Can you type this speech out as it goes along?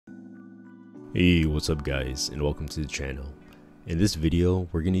Hey, what's up guys, and welcome to the channel. In this video,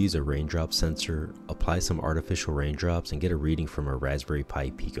 we're going to use a raindrop sensor, apply some artificial raindrops, and get a reading from our Raspberry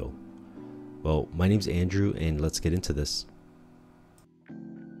Pi Pico. Well, my name's Andrew, and let's get into this.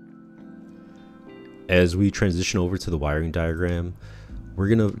 As we transition over to the wiring diagram, we're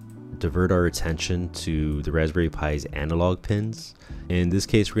going to divert our attention to the Raspberry Pi's analog pins. In this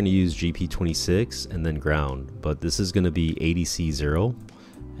case, we're going to use GP26 and then ground, but this is going to be ADC0.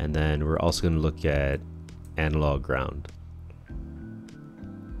 And then we're also going to look at analog ground.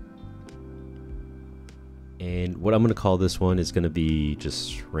 And what I'm going to call this one is going to be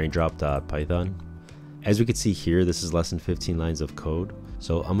just raindrop.python. As we can see here, this is less than 15 lines of code.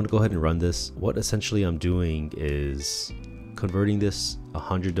 So I'm going to go ahead and run this. What essentially I'm doing is converting this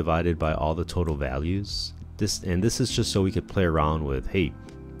 100 divided by all the total values. This is just so we could play around with, hey,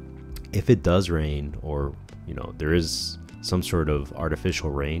 if it does rain, or there is some sort of artificial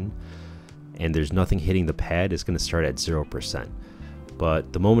rain and there's nothing hitting the pad, it's going to start at 0%.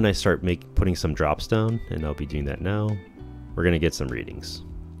 But the moment I start putting some drops down, and I'll be doing that now, we're going to get some readings.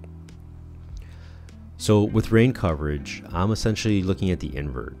 So with rain coverage, I'm essentially looking at the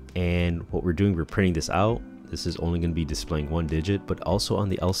invert, and what we're doing, we're printing this out. This is only going to be displaying one digit, but also on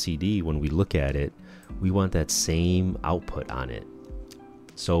the LCD, when we look at it, we want that same output on it.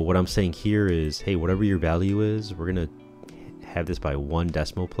 So what I'm saying here is, hey, whatever your value is, we're going to have this by 1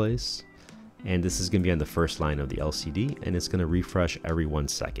 decimal place, and this is going to be on the first line of the LCD, and it's going to refresh every 1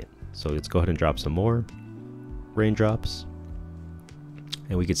 second. So let's go ahead and drop some more raindrops,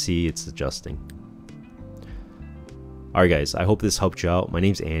 and we can see it's adjusting. Alright guys, I hope this helped you out. My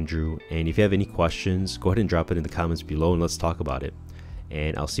name's Andrew, and if you have any questions, go ahead and drop it in the comments below and let's talk about it.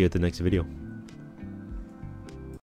 And I'll see you at the next video.